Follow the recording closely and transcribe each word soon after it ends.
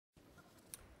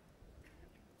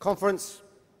Conference,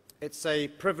 it's a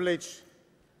privilege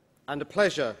and a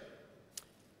pleasure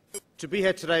to be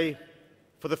here today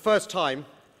for the first time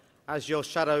as your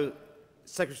Shadow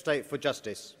Secretary of State for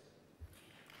Justice.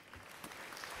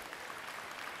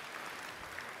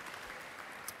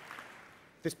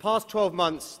 This past 12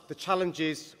 months, the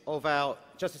challenges of our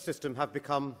justice system have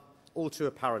become all too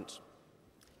apparent.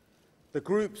 The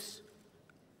groups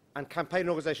and campaign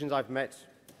organisations I've met,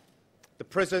 the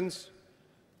prisons,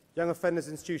 young offenders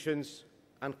institutions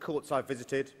and courts I've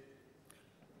visited,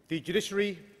 the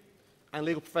judiciary and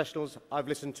legal professionals I've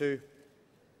listened to,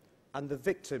 and the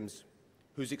victims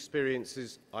whose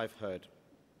experiences I've heard.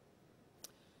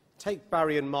 Take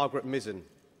Barry and Margaret Mizzen,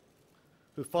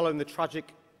 who, following the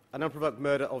tragic and unprovoked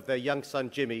murder of their young son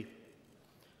Jimmy,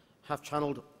 have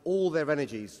channeled all their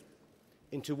energies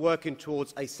into working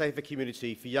towards a safer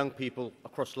community for young people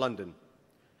across London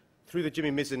through the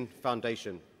Jimmy Mizzen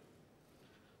Foundation.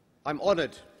 I'm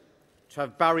honoured to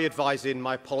have Barry advising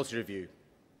my policy review.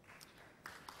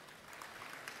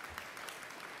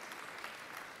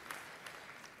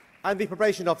 And the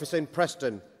probation officer in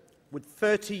Preston, with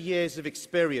 30 years of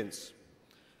experience,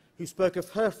 who spoke of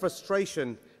her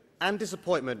frustration and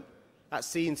disappointment at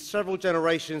seeing several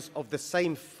generations of the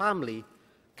same family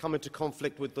come into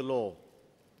conflict with the law.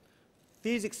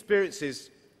 These experiences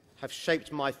have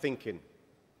shaped my thinking,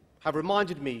 have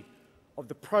reminded me of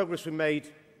the progress we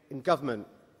made in government,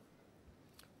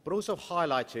 but also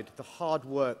highlighted the hard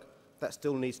work that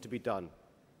still needs to be done.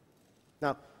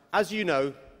 Now, as you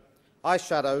know, I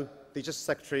shadow the Justice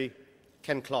Secretary,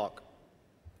 Ken Clarke.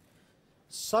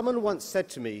 Someone once said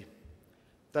to me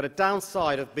that a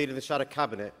downside of being in the Shadow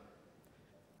Cabinet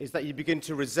is that you begin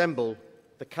to resemble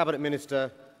the Cabinet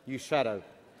Minister you shadow.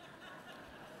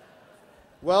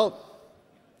 Well,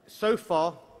 so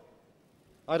far,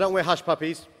 I don't wear hush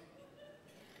puppies,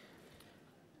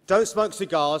 don't smoke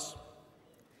cigars,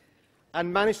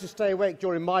 and manage to stay awake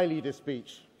during my leader's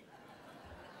speech.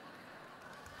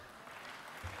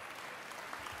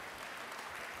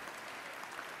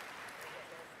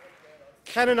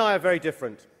 Ken and I are very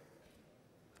different.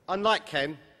 Unlike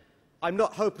Ken, I'm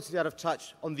not hopelessly out of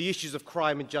touch on the issues of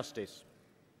crime and justice.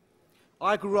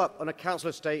 I grew up on a council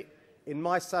estate in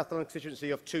my South London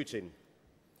constituency of Tooting.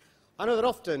 I know that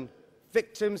often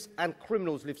victims and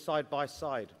criminals live side by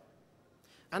side.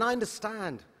 And I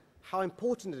understand how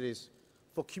important it is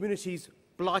for communities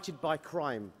blighted by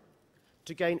crime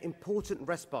to gain important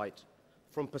respite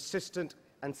from persistent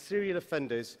and serial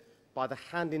offenders by the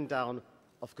handing down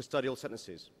of custodial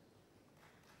sentences.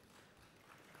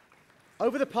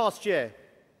 Over the past year,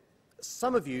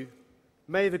 some of you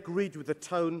may have agreed with the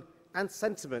tone and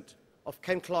sentiment of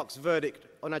Ken Clarke's verdict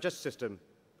on our justice system,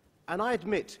 and I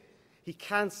admit he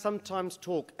can sometimes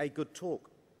talk a good talk.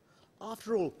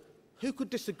 After all, who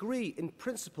could disagree in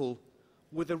principle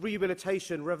with the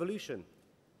rehabilitation revolution?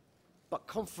 But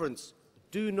conference,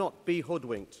 do not be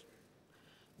hoodwinked.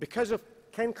 Because of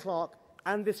Ken Clarke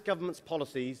and this government's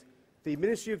policies, the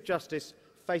Ministry of Justice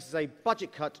faces a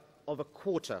budget cut of a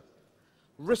quarter,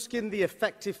 risking the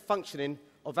effective functioning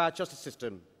of our justice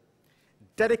system.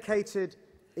 Dedicated,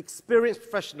 experienced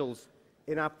professionals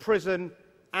in our prison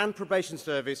and probation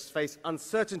service face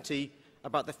uncertainty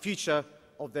about the future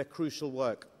of their crucial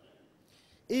work.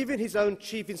 Even his own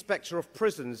Chief Inspector of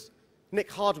Prisons,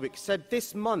 Nick Hardwick, said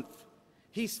this month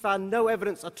he's found no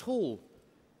evidence at all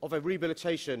of a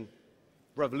rehabilitation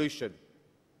revolution.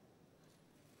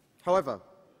 However,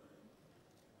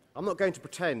 I'm not going to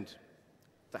pretend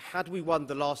that had we won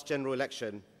the last general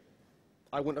election,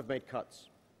 I wouldn't have made cuts.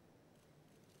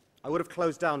 I would have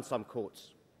closed down some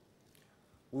courts.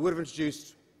 We would have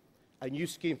introduced a new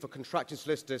scheme for contracting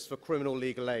solicitors for criminal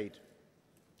legal aid.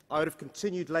 I would have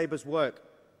continued Labour's work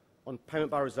on payment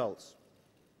by results.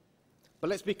 But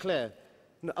let's be clear,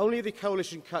 not only are the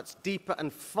coalition cuts deeper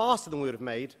and faster than we would have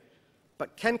made,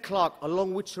 but Ken Clarke,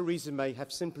 along with Theresa May,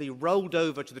 have simply rolled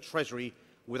over to the Treasury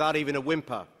without even a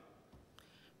whimper.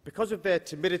 Because of their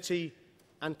timidity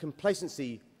and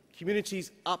complacency,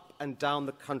 communities up and down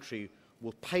the country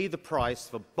will pay the price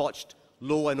for botched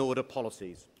law and order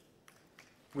policies.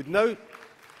 With no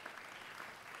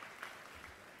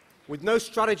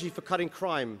strategy for cutting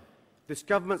crime, this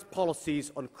government's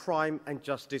policies on crime and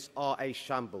justice are a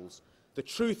shambles. The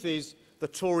truth is, the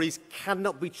Tories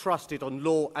cannot be trusted on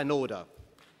law and order.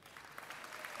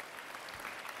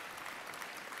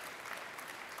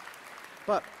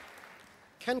 But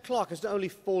Ken Clarke has not only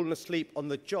fallen asleep on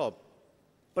the job,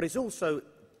 but is also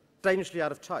dangerously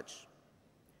out of touch.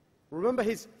 Remember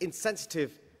his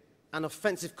insensitive and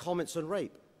offensive comments on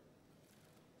rape.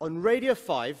 On Radio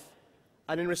 5,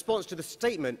 and in response to the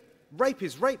statement, "Rape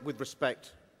is rape with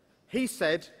respect," He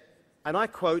said, and I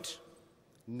quote,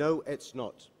 "No, it's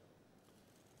not.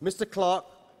 Mr. Clark,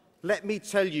 let me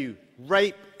tell you,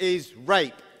 rape is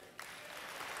rape."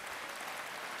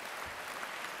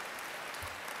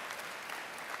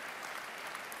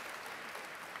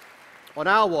 On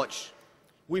our watch,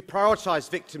 we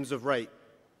prioritised victims of rape.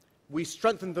 We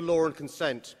strengthened the law on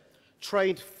consent,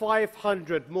 trained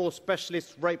 500 more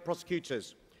specialist rape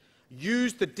prosecutors,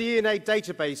 used the DNA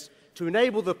database to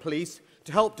enable the police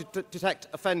to help detect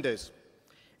offenders,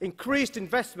 increased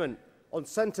investment on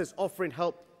centres offering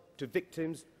help to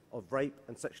victims of rape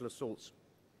and sexual assaults.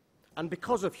 And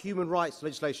because of human rights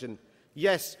legislation,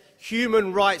 yes,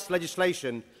 human rights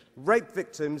legislation, rape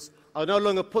victims are no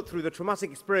longer put through the traumatic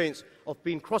experience of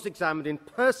being cross-examined in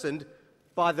person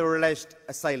by their alleged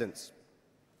assailants.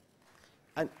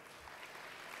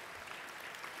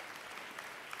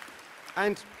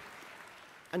 And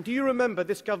do you remember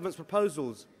this government's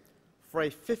proposals for a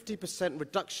 50%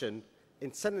 reduction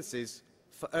in sentences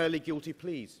for early guilty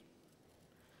pleas?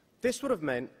 This would have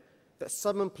meant that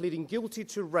someone pleading guilty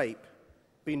to rape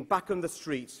being back on the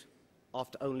streets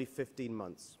after only 15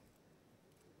 months.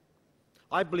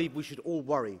 I believe we should all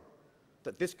worry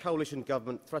that this coalition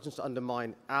government threatens to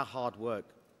undermine our hard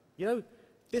work. You know,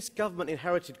 this government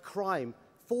inherited crime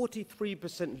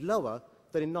 43% lower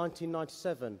than in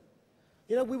 1997.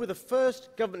 You know, we were the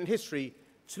first government in history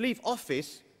to leave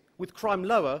office with crime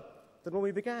lower than when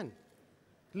we began.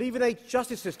 Leaving a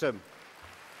justice system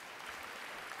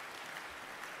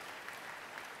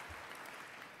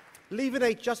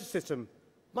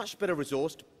much better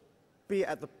resourced, be it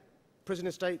at the prison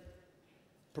estate,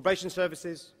 probation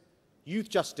services, youth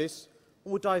justice,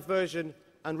 or diversion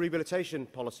and rehabilitation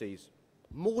policies.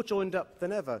 More joined up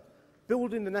than ever,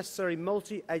 building the necessary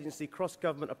multi-agency,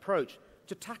 cross-government approach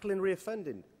to tackling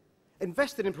reoffending,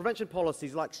 invested in prevention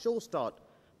policies like Sure Start,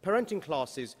 parenting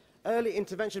classes, early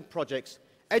intervention projects,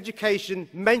 education,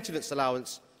 maintenance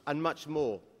allowance, and much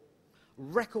more.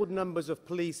 Record numbers of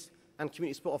police and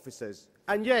community support officers.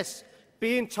 And yes,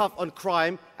 being tough on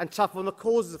crime and tough on the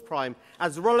causes of crime,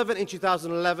 as relevant in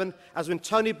 2011 as when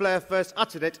Tony Blair first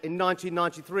uttered it in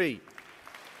 1993.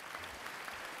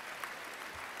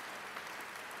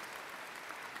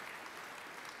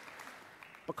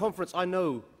 But conference, I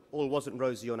know all wasn't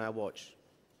rosy on our watch.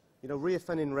 You know,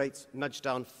 reoffending rates nudged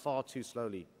down far too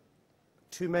slowly.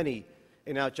 Too many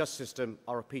in our justice system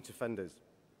are repeat offenders.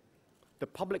 The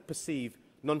public perceive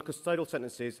non-custodial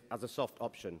sentences as a soft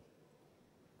option.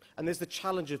 And there's the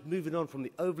challenge of moving on from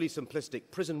the overly simplistic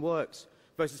prison works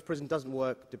versus prison doesn't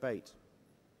work debate.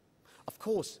 Of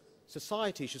course,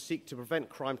 society should seek to prevent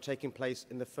crime taking place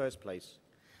in the first place.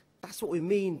 That's what we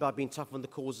mean by being tough on the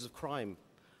causes of crime,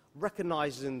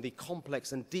 recognising the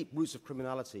complex and deep roots of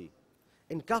criminality.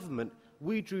 In government,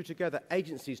 we drew together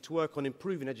agencies to work on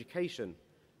improving education,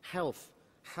 health,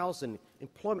 housing,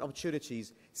 employment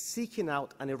opportunities, seeking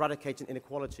out and eradicating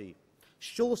inequality.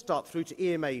 Sure Start through to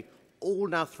EMA, all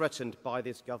now threatened by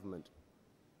this government.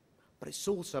 But it's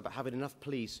also about having enough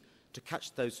police to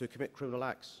catch those who commit criminal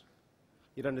acts.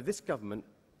 Yet under this government,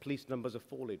 police numbers are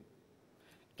falling.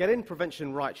 Getting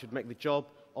prevention right should make the job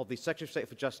of the Secretary of State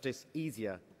for Justice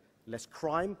easier. Less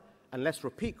crime and less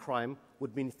repeat crime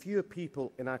would mean fewer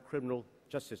people in our criminal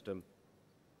justice system.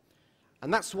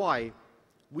 And that's why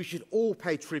we should all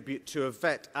pay tribute to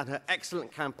Yvette and her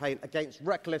excellent campaign against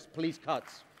reckless police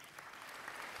cuts.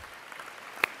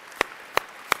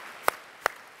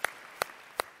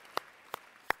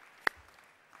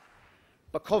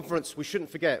 But conference, we shouldn't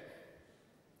forget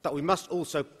that we must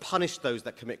also punish those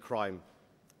that commit crime.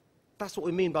 That's what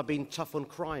we mean by being tough on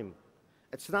crime.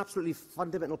 It's an absolutely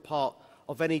fundamental part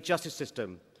of any justice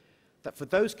system, that for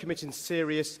those committing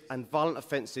serious and violent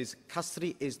offences,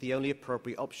 custody is the only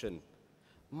appropriate option.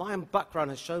 My own background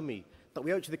has shown me that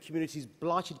we owe it to the communities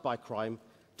blighted by crime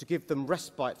to give them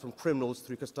respite from criminals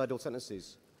through custodial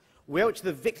sentences. We owe it to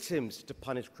the victims to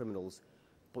punish criminals,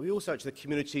 but we also owe it to the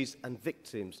communities and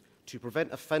victims to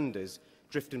prevent offenders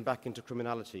drifting back into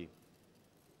criminality.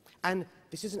 And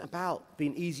this isn't about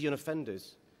being easy on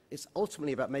offenders. It's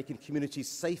ultimately about making communities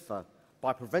safer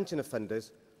by preventing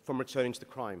offenders from returning to the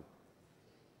crime.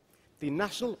 The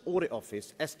National Audit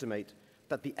Office estimate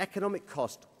that the economic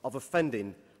cost of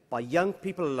offending by young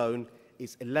people alone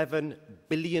is £11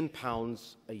 billion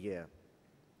a year.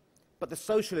 But the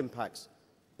social impacts,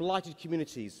 blighted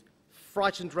communities,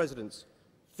 frightened residents,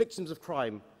 victims of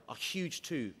crime are huge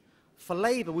too. For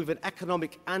Labour, we have an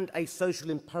economic and a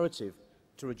social imperative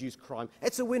to reduce crime.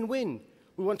 It's a win-win.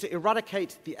 We want to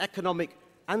eradicate the economic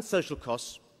and social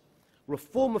costs,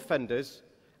 reform offenders,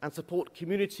 and support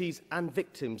communities and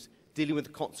victims dealing with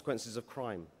the consequences of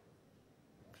crime.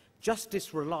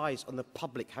 Justice relies on the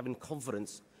public having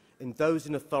confidence in those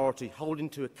in authority holding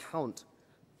to account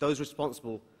those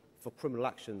responsible for criminal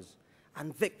actions,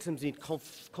 and victims need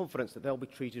confidence that they'll be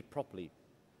treated properly.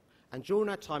 And during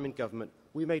our time in government,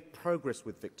 we made progress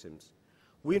with victims.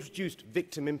 We introduced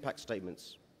victim impact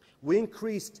statements. We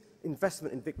increased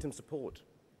investment in victim support.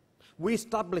 We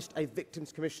established a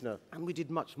victims commissioner, and we did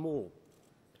much more.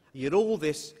 Yet all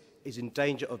this is in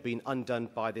danger of being undone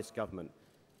by this government.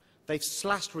 They've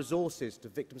slashed resources to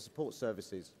victim support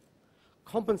services.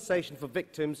 Compensation for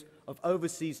victims of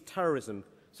overseas terrorism,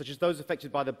 such as those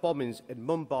affected by the bombings in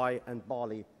Mumbai and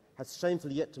Bali, has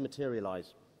shamefully yet to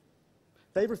materialise.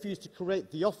 They refused to create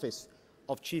the office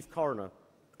of Chief Coroner,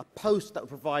 a post that would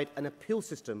provide an appeal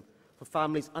system for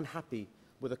families unhappy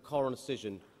with a coroner's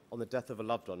decision on the death of a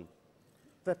loved one.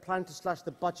 They're planning to slash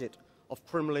the budget of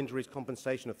Criminal Injuries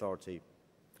Compensation Authority.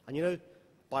 And you know,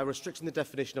 by restricting the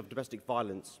definition of domestic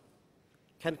violence,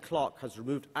 Ken Clarke has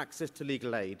removed access to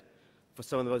legal aid for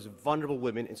some of the most vulnerable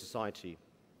women in society,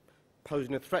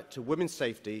 posing a threat to women's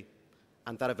safety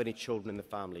and that of any children in the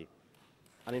family.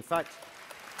 And in fact,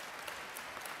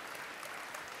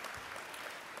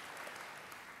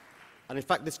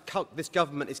 this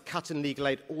government is cutting legal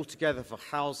aid altogether for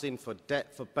housing, for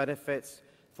debt, for benefits,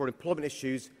 for employment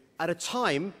issues, at a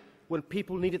time when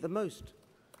people need it the most.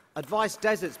 Advice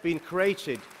deserts being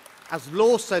created as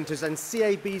law centres and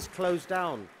CABs close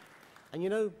down. And you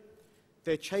know,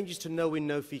 their changes to no-win,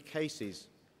 no-fee cases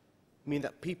mean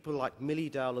that people like Millie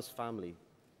Dowler's family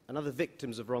and other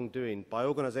victims of wrongdoing by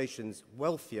organisations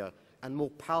wealthier and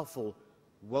more powerful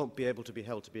won't be able to be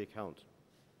held to account.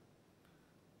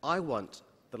 I want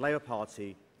the Labour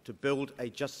Party to build a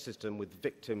justice system with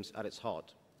victims at its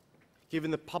heart,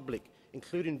 giving the public,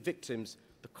 including victims,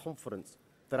 the confidence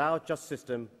that our justice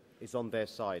system is on their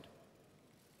side.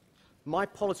 My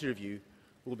policy review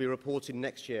will be reporting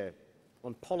next year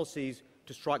on policies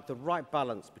to strike the right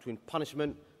balance between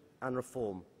punishment and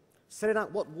reform, setting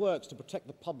out what works to protect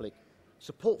the public,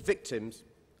 support victims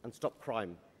and stop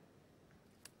crime.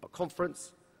 At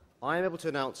conference, I am able to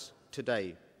announce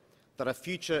today that a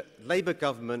future Labour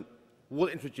government will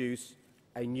introduce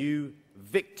a new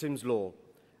victims law,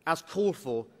 as called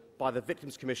for by the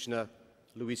Victims Commissioner,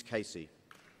 Louise Casey.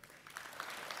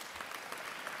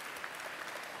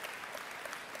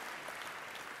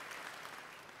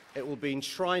 It will be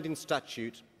enshrined in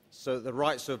statute so that the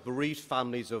rights of bereaved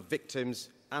families of victims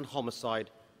and homicide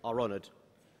are honoured,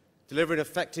 delivering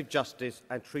effective justice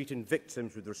and treating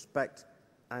victims with respect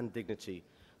and dignity,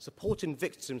 supporting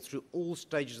victims through all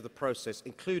stages of the process,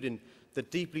 including the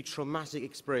deeply traumatic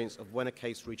experience of when a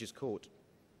case reaches court.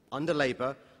 Under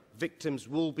Labour, victims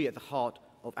will be at the heart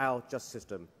of our justice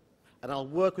system, and I'll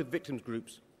work with victims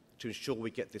groups to ensure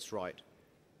we get this right.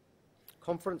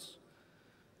 Conference,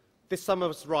 this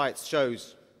summer's riots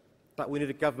shows that we need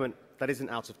a government that isn't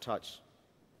out of touch.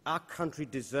 Our country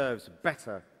deserves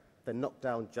better than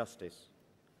knock-down justice.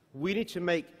 We need to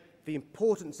make the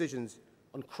important decisions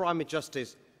on crime and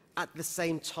justice at the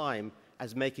same time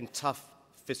as making tough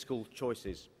fiscal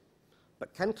choices.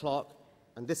 But Ken Clarke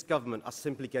and this government are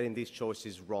simply getting these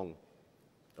choices wrong.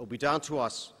 It will be down to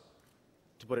us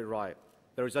to put it right.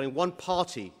 There is only one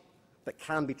party that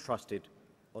can be trusted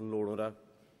on law and order,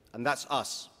 and that's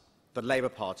us, the Labour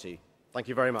Party. Thank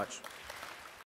you very much.